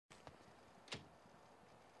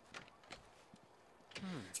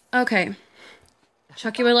Okay.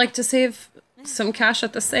 Chucky would like to save some cash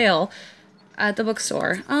at the sale at the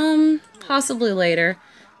bookstore. Possibly later.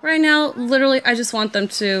 Right now, literally, I just want them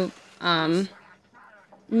to,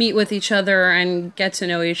 meet with each other and get to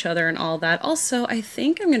know each other and all that. Also, I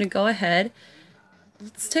think I'm gonna go ahead.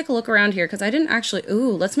 Let's take a look around here, because I didn't actually... Ooh,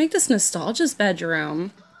 let's make this Nostalgia's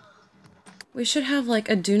bedroom. We should have, like,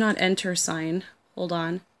 a do not enter sign. Hold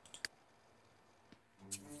on.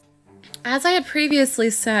 As I had previously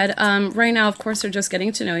said, right now, of course, they're just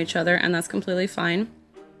getting to know each other, and that's completely fine.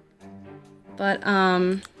 But,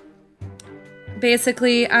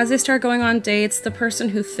 basically, as they start going on dates, the person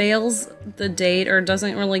who fails the date or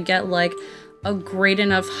doesn't really get, like, a great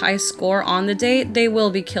enough high score on the date, they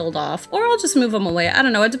will be killed off. Or I'll just move them away. I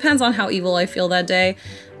don't know. It depends on how evil I feel that day.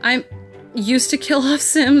 I'm used to kill off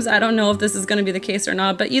Sims. I don't know if this is going to be the case or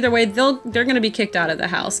not. But either way, they're going to be kicked out of the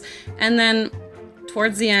house. And then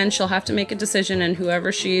towards the end, she'll have to make a decision. And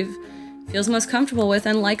whoever she feels most comfortable with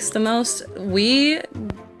and likes the most,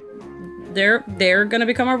 they're going to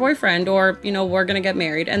become our boyfriend. Or, you know, we're going to get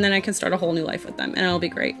married. And then I can start a whole new life with them. And it'll be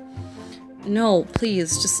great. No,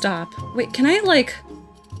 please, just stop. Wait, can I, like...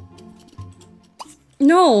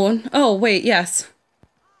 No! Oh, wait, yes.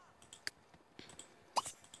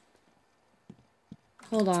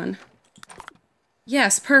 Hold on.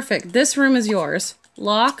 Yes, perfect. This room is yours.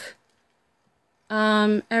 Lock.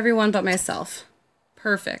 Everyone but myself.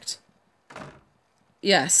 Perfect.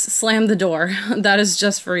 Yes, slam the door. That is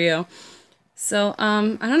just for you. So,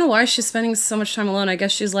 I don't know why she's spending so much time alone. I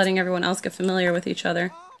guess she's letting everyone else get familiar with each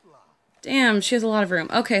other. Damn, she has a lot of room.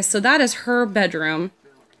 Okay, so that is her bedroom.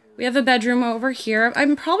 We have a bedroom over here.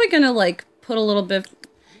 I'm probably gonna, like, put a little bit...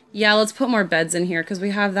 Yeah, let's put more beds in here, because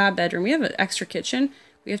we have that bedroom. We have an extra kitchen.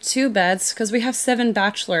 We have 2 beds, because we have 7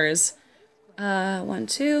 bachelors. 1,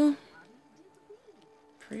 2...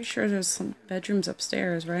 Pretty sure there's some bedrooms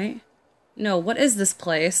upstairs, right? No, what is this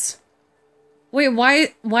place? Wait,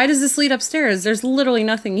 why does this lead upstairs? There's literally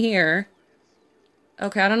nothing here.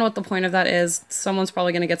 Okay, I don't know what the point of that is. Someone's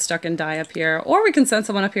probably going to get stuck and die up here. Or we can send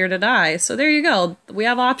someone up here to die. So there you go. We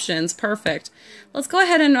have options. Perfect. Let's go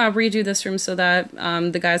ahead and redo this room so that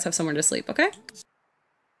the guys have somewhere to sleep, okay?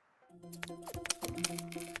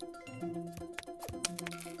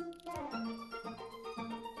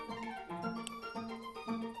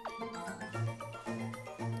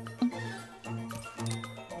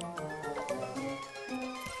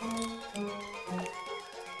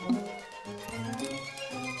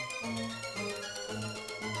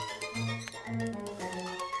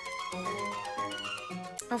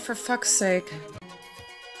 Oh, for fuck's sake.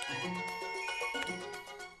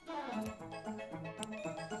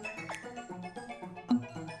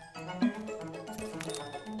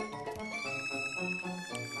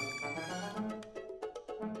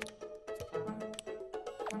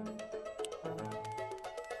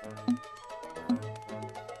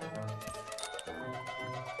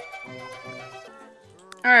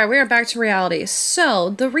 Alright, we are back to reality.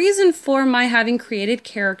 So, the reason for my having created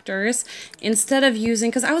characters instead of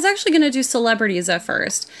using... Because I was actually going to do celebrities at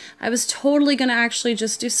first. I was totally going to actually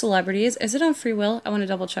just do celebrities. Is it on free will? I want to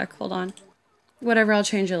double check. Hold on. Whatever, I'll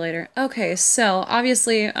change it later. Okay, so,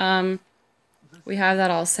 obviously, we have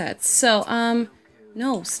that all set. So,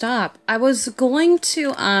 no, stop. I was going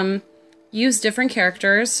to, use different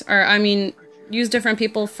characters, or, I mean... use different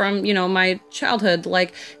people from, you know, my childhood,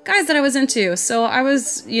 like guys that I was into. So I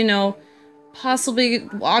was, you know, possibly,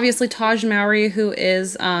 obviously Taj Mowry, who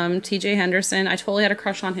is TJ Henderson. I totally had a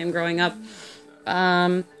crush on him growing up.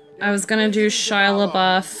 I was gonna do Shia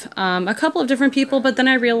LaBeouf, a couple of different people, but then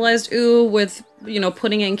I realized, ooh, with, you know,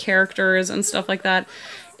 putting in characters and stuff like that,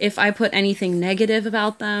 if I put anything negative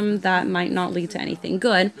about them, that might not lead to anything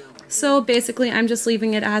good. So basically, I'm just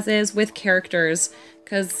leaving it as is with characters.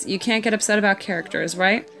 Because you can't get upset about characters,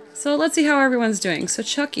 right? So let's see how everyone's doing. So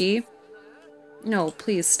Chucky... No,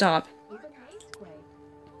 please, stop.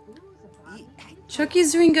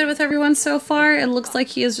 Chucky's doing good with everyone so far. It looks like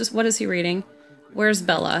he is just... What is he reading? Where's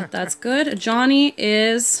Bella? That's good. Johnny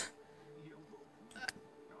is...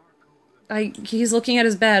 he's looking at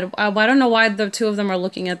his bed. I don't know why the two of them are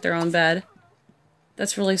looking at their own bed.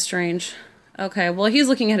 That's really strange. Okay, well, he's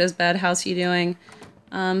looking at his bed. How's he doing?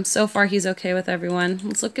 So far he's okay with everyone.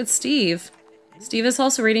 Let's look at Steve. Steve is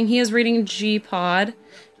also reading. He is reading G-Pod.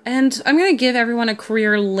 And I'm gonna give everyone a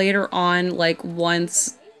career later on, like,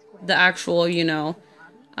 once the actual, you know,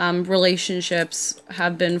 relationships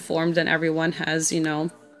have been formed and everyone has, you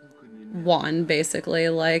know, won, basically.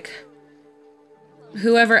 Like,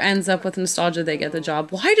 whoever ends up with nostalgia, they get the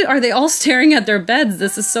job. Why are they all staring at their beds?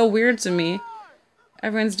 This is so weird to me.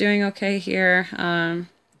 Everyone's doing okay here.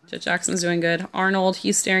 Jet Jackson's doing good. Arnold,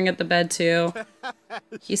 he's staring at the bed too.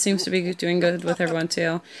 He seems to be doing good with everyone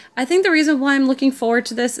too. I think the reason why I'm looking forward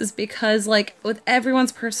to this is because, like, with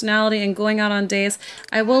everyone's personality and going out on dates,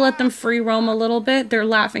 I will let them free roam a little bit. They're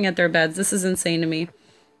laughing at their beds. This is insane to me.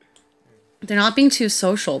 They're not being too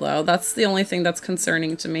social, though. That's the only thing that's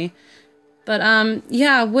concerning to me. But,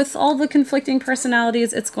 yeah, with all the conflicting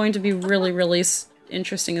personalities, it's going to be really, really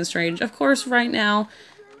interesting and strange. Of course, right now,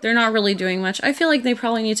 they're not really doing much. I feel like they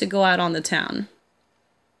probably need to go out on the town.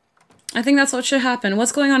 I think that's what should happen.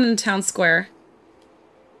 What's going on in the town square?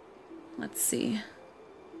 Let's see.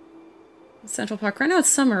 Central Park. Right now it's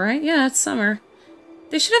summer, right? Yeah, it's summer.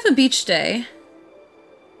 They should have a beach day.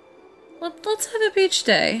 Let's have a beach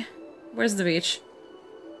day. Where's the beach?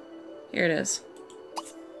 Here it is.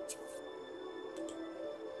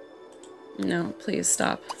 No, please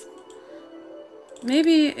stop.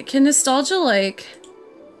 Maybe, can Nostalgia, like,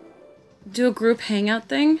 do a group hangout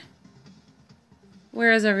thing?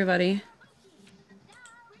 Where is everybody?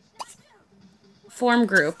 Form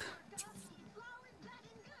group.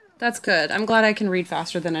 That's good. I'm glad I can read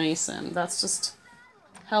faster than any sim. That's just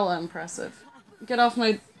hella impressive. Get off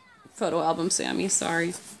my photo album, Sammy.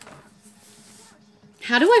 Sorry.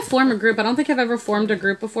 How do I form a group? I don't think I've ever formed a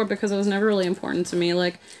group before because it was never really important to me.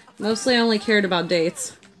 Like, mostly I only cared about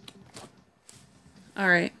dates.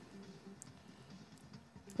 Alright.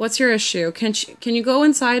 What's your issue? Can you go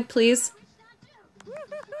inside, please?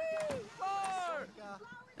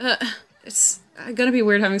 It's gonna be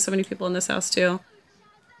weird having so many people in this house, too.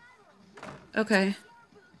 Okay.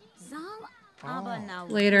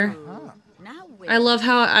 Later. I love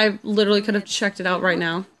how I literally could have checked it out right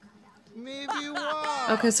now.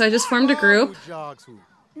 Okay, so I just formed a group.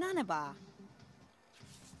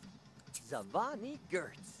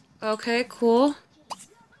 Okay, cool.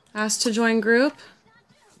 Asked to join group.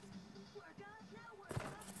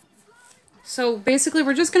 So basically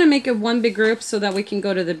we're just gonna make it one big group so that we can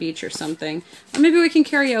go to the beach or something. Or maybe we can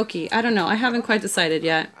karaoke. I don't know. I haven't quite decided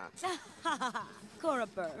yet.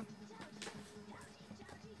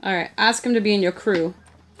 Alright, ask him to be in your crew.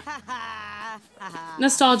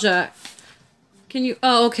 Nostalgia. Can you...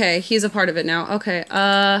 Oh, okay. He's a part of it now. Okay,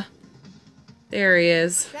 there he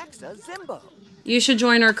is. You should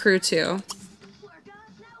join our crew too.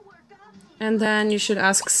 And then you should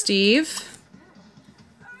ask Steve.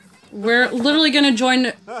 We're literally gonna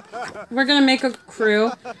join... We're gonna make a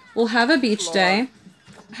crew. We'll have a beach day.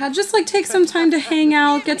 Just, like, take some time to hang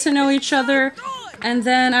out, get to know each other. And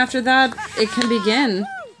then after that, it can begin.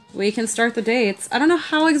 We can start the dates. I don't know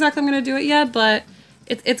how exactly I'm gonna do it yet, but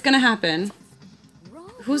it's gonna happen.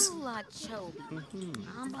 Who's...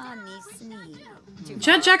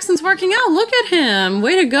 Jet Jackson's working out. Look at him.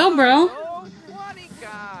 Way to go, bro.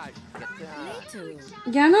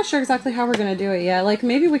 Yeah, I'm not sure exactly how we're gonna do it yet. Like,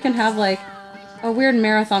 maybe we can have, like, a weird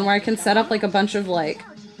marathon where I can set up, like, a bunch of, like,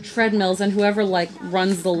 treadmills and whoever, like,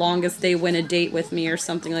 runs the longest, they win a date with me or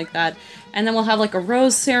something like that. And then we'll have, like, a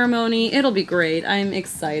rose ceremony. It'll be great. I'm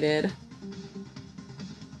excited.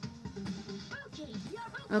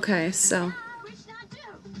 Okay, so...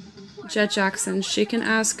 Jet Jackson, she can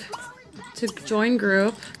ask to join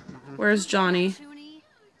group. Where's Johnny?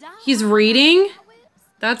 He's reading?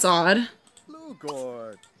 That's odd.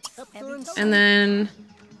 And then...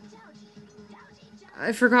 I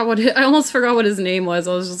almost forgot what his name was.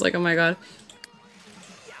 I was just like, oh my god.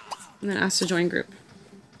 And then asked to join group.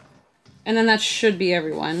 And then that should be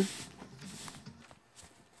everyone.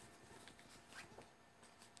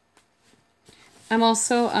 I'm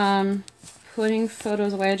also, putting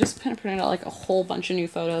photos away. I just printed out, like, a whole bunch of new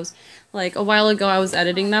photos. Like, a while ago I was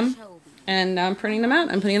editing them, and now I'm printing them out.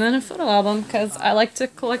 I'm putting them in a photo album, because I like to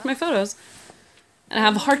collect my photos. And I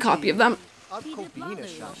have a hard copy of them.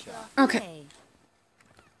 Okay.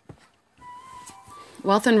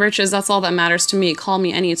 Wealth and riches, that's all that matters to me. Call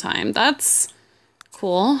me anytime. That's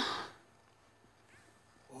cool.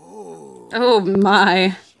 Oh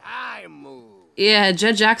my. Yeah,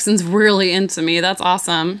 Jet Jackson's really into me. That's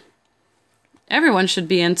awesome. Everyone should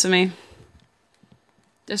be into me.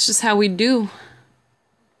 That's just how we do.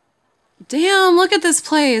 Damn, look at this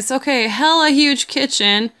place. Okay, hella huge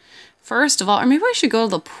kitchen. First of all, or maybe I should go to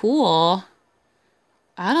the pool.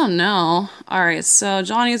 I don't know. Alright, so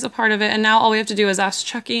Johnny's a part of it, and now all we have to do is ask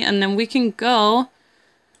Chucky, and then we can go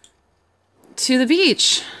to the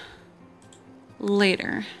beach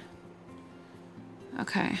later.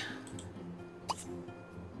 Okay.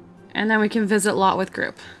 And then we can visit Lot with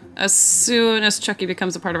group as soon as Chucky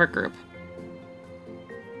becomes a part of our group.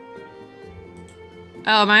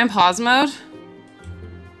 Oh, am I in pause mode?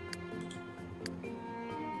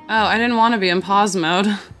 Oh, I didn't want to be in pause mode.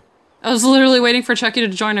 I was literally waiting for Chucky to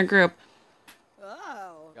join our group.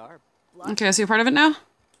 Okay, so you're part of it now?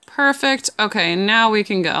 Perfect. Okay, now we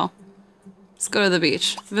can go. Let's go to the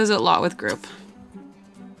beach. Visit lot with group.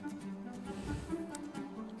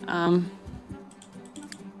 Alright,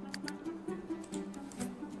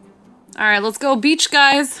 let's go beach,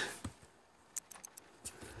 guys.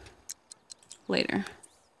 Later.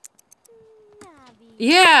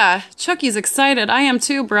 Yeah, Chucky's excited. I am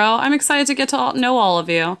too, bro. I'm excited to get to know all of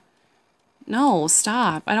you. No,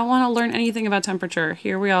 stop. I don't want to learn anything about temperature.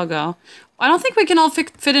 Here we all go. I don't think we can all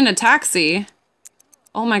fit in a taxi.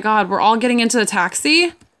 Oh my god, we're all getting into the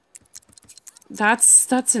taxi?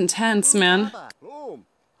 That's intense, man.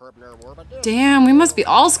 Damn, we must be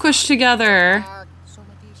all squished together.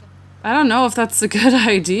 I don't know if that's a good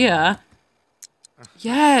idea.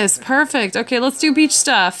 Yes, perfect. Okay, let's do beach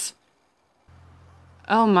stuff.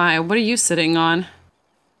 Oh my, what are you sitting on?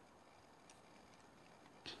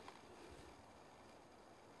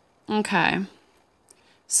 Okay.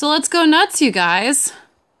 So let's go nuts, you guys.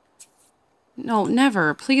 No,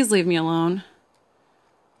 never. Please leave me alone.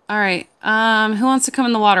 Alright, who wants to come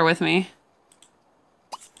in the water with me?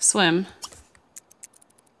 Swim.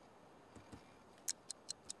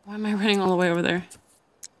 Why am I running all the way over there?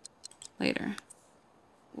 Later.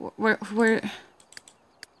 We're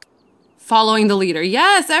following the leader.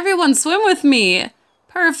 Yes, everyone swim with me.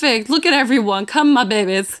 Perfect. Look at everyone. Come, my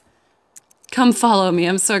babies. Come follow me.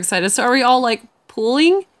 I'm so excited. So are we all like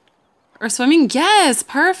pooling or swimming? Yes,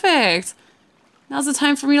 perfect. Now's the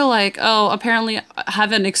time for me to like, oh, apparently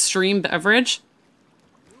have an extreme beverage.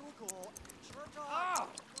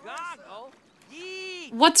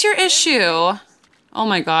 What's your issue? Oh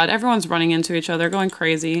my god, everyone's running into each other, going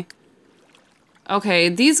crazy. Okay,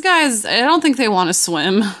 these guys, I don't think they want to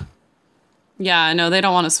swim. Yeah, no, they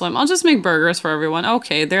don't want to swim. I'll just make burgers for everyone.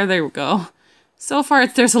 Okay, there they go. So far,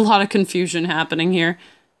 there's a lot of confusion happening here.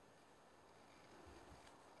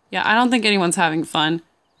 Yeah, I don't think anyone's having fun.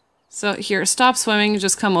 So here, stop swimming,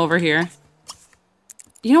 just come over here.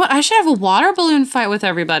 You know what, I should have a water balloon fight with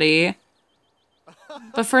everybody.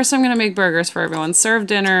 But first I'm gonna make burgers for everyone. Serve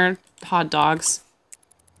dinner, hot dogs.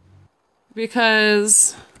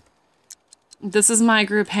 Because this is my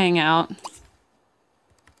group hangout.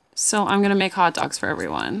 So I'm gonna make hot dogs for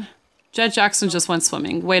everyone. Jed Jackson just went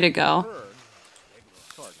swimming. Way to go.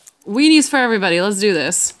 Weenies for everybody, let's do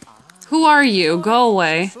this. Who are you? Go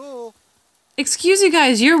away. Excuse you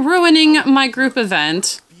guys, you're ruining my group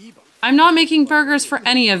event. I'm not making burgers for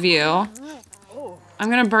any of you. I'm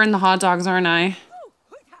gonna burn the hot dogs, aren't I?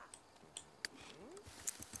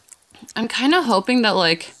 I'm kind of hoping that,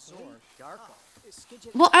 like...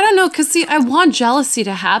 Well, I don't know, because, see, I want jealousy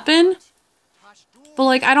to happen. But,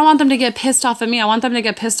 like, I don't want them to get pissed off at me. I want them to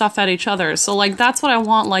get pissed off at each other. So, like, that's what I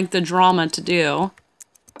want, like, the drama to do.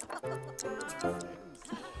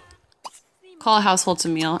 Call a household to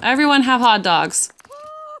meal. Everyone have hot dogs.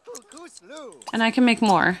 And I can make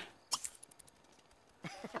more.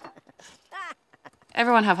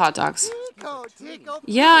 Everyone have hot dogs.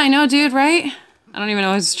 Yeah, I know, dude, right? I don't even know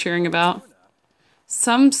what he's cheering about.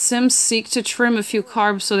 Some Sims seek to trim a few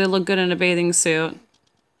carbs so they look good in a bathing suit.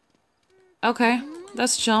 Okay,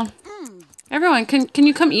 that's chill. Everyone, can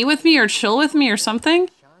you come eat with me or chill with me or something?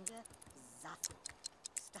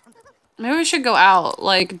 Maybe we should go out,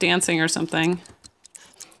 like, dancing or something.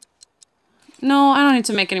 No, I don't need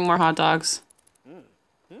to make any more hot dogs.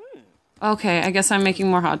 Okay, I guess I'm making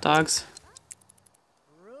more hot dogs.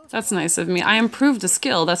 That's nice of me. I improved a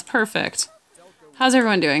skill. That's perfect. How's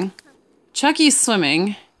everyone doing? Chucky's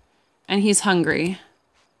swimming, and he's hungry.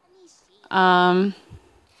 TJ,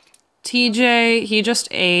 he just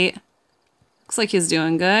ate. Looks like he's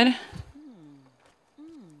doing good.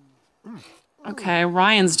 Okay,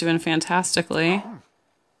 Ryan's doing fantastically.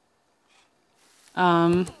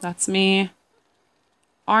 That's me.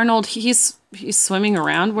 Arnold, he's swimming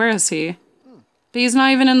around. Where is he? But he's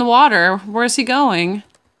not even in the water. Where is he going?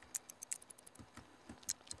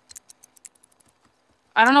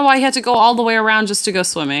 I don't know why he had to go all the way around just to go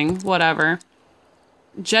swimming. Whatever.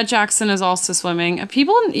 Jed Jackson is also swimming.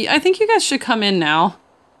 People, I think you guys should come in now.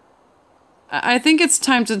 I think it's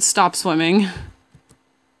time to stop swimming.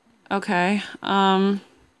 Okay. Johnny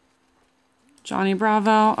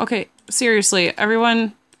Bravo. Okay, seriously,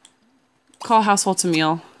 everyone call household to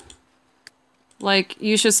meal. Like,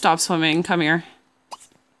 you should stop swimming. Come here.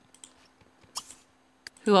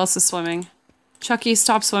 Who else is swimming? Chucky,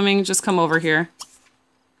 stop swimming. Just come over here.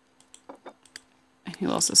 And who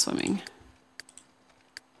else is swimming?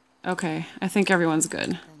 Okay, I think everyone's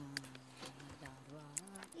good.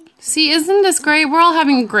 See, isn't this great? We're all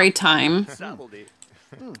having a great time.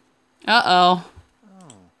 Uh-oh.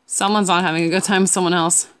 Someone's not having a good time with someone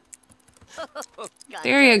else.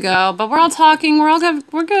 There you go. But we're all talking. We're all good.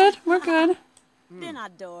 We're good. We're good.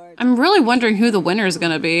 I'm really wondering who the winner is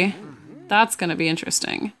going to be. That's going to be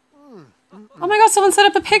interesting. Oh my god, someone set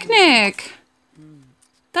up a picnic.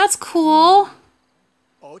 That's cool.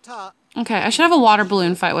 Okay, I should have a water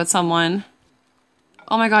balloon fight with someone.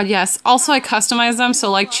 Oh my god, yes. Also, I customized them,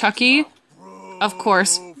 so like Chucky, of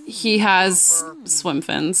course, he has swim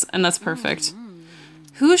fins, and that's perfect.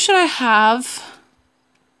 Who should I have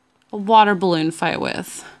a water balloon fight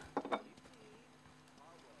with? I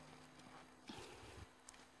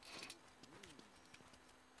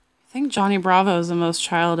think Johnny Bravo is the most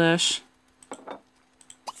childish.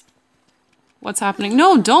 What's happening?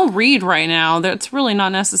 No, don't read right now. That's really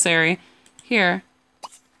not necessary. Here.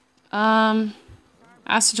 Asked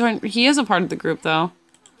to join. He is a part of the group, though.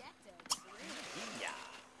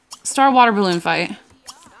 Star water balloon fight.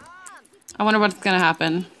 I wonder what's gonna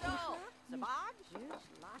happen.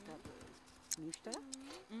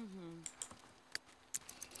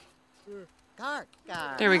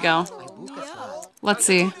 There we go. Let's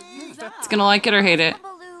see. It's gonna like it or hate it.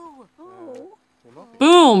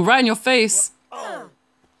 Boom! Right in your face. Oh,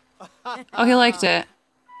 he liked it.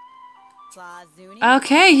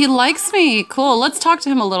 Okay, he likes me. Cool. Let's talk to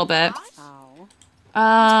him a little bit.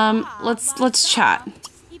 Let's chat.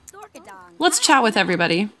 Let's chat with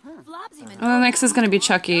everybody. Oh, the next is gonna be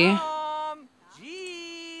Chucky.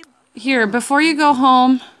 Here, before you go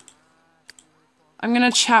home, I'm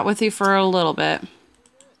gonna chat with you for a little bit.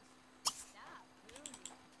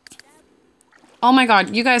 Oh my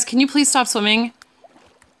god, you guys, can you please stop swimming?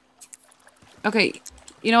 Okay,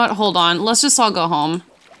 you know what? Hold on. Let's just all go home.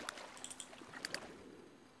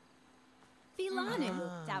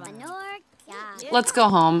 Let's go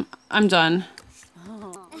home. I'm done.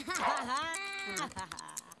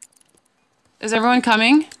 Is everyone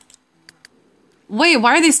coming? Wait,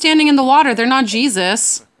 why are they standing in the water? They're not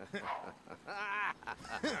Jesus.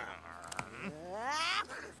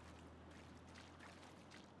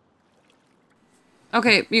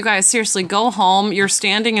 Okay, you guys, seriously, go home. You're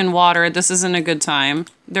standing in water. This isn't a good time.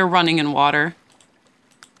 They're running in water.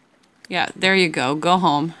 Yeah, there you go. Go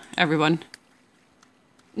home, everyone.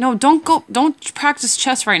 No, don't go. Don't practice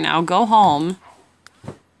chess right now. Go home.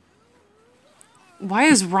 Why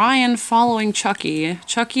is Ryan following Chucky?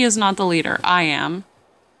 Chucky is not the leader. I am.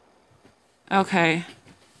 Okay.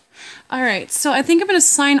 Alright, so I think I'm going to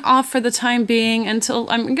sign off for the time being until...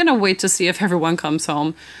 I'm going to wait to see if everyone comes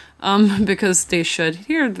home. Because they should.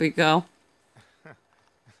 Here we go.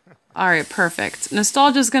 Alright, perfect.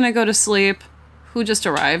 Nostalgia's going to go to sleep. Who just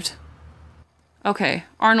arrived? Okay,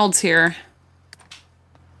 Arnold's here.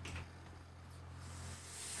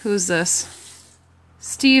 Who's this?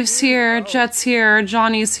 Steve's here, Jet's here,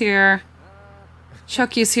 Johnny's here,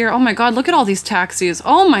 Chucky's here. Oh my god, look at all these taxis.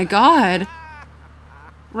 Oh my god.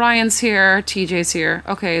 Ryan's here, TJ's here.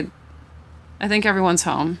 Okay, I think everyone's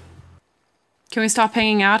home. Can we stop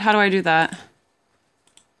hanging out? How do I do that?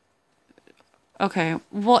 Okay,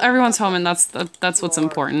 well everyone's home and that's what's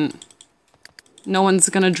important. No one's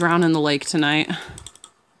gonna drown in the lake tonight.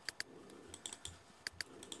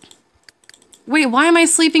 Wait, why am I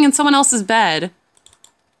sleeping in someone else's bed?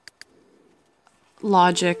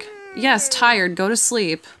 Logic. Yes, tired. Go to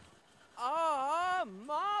sleep.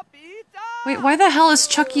 Wait, why the hell is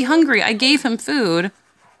Chucky hungry? I gave him food.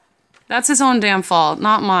 That's his own damn fault,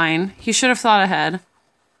 not mine. He should have thought ahead.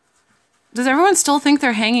 Does everyone still think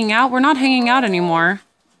they're hanging out? We're not hanging out anymore.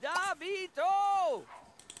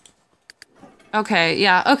 Okay,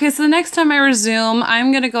 yeah. Okay, so the next time I resume,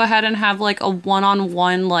 I'm gonna go ahead and have like a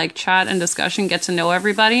one-on-one like chat and discussion, get to know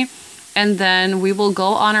everybody, and then we will go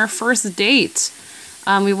on our first date.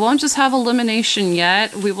 We won't just have elimination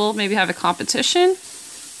yet. We will maybe have a competition.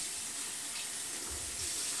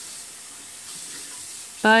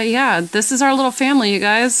 But yeah, this is our little family, you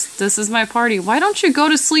guys. This is my party. Why don't you go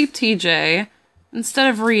to sleep, TJ, instead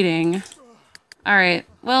of reading? All right.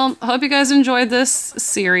 Well, I hope you guys enjoyed this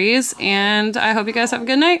series, and I hope you guys have a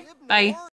good night. Bye.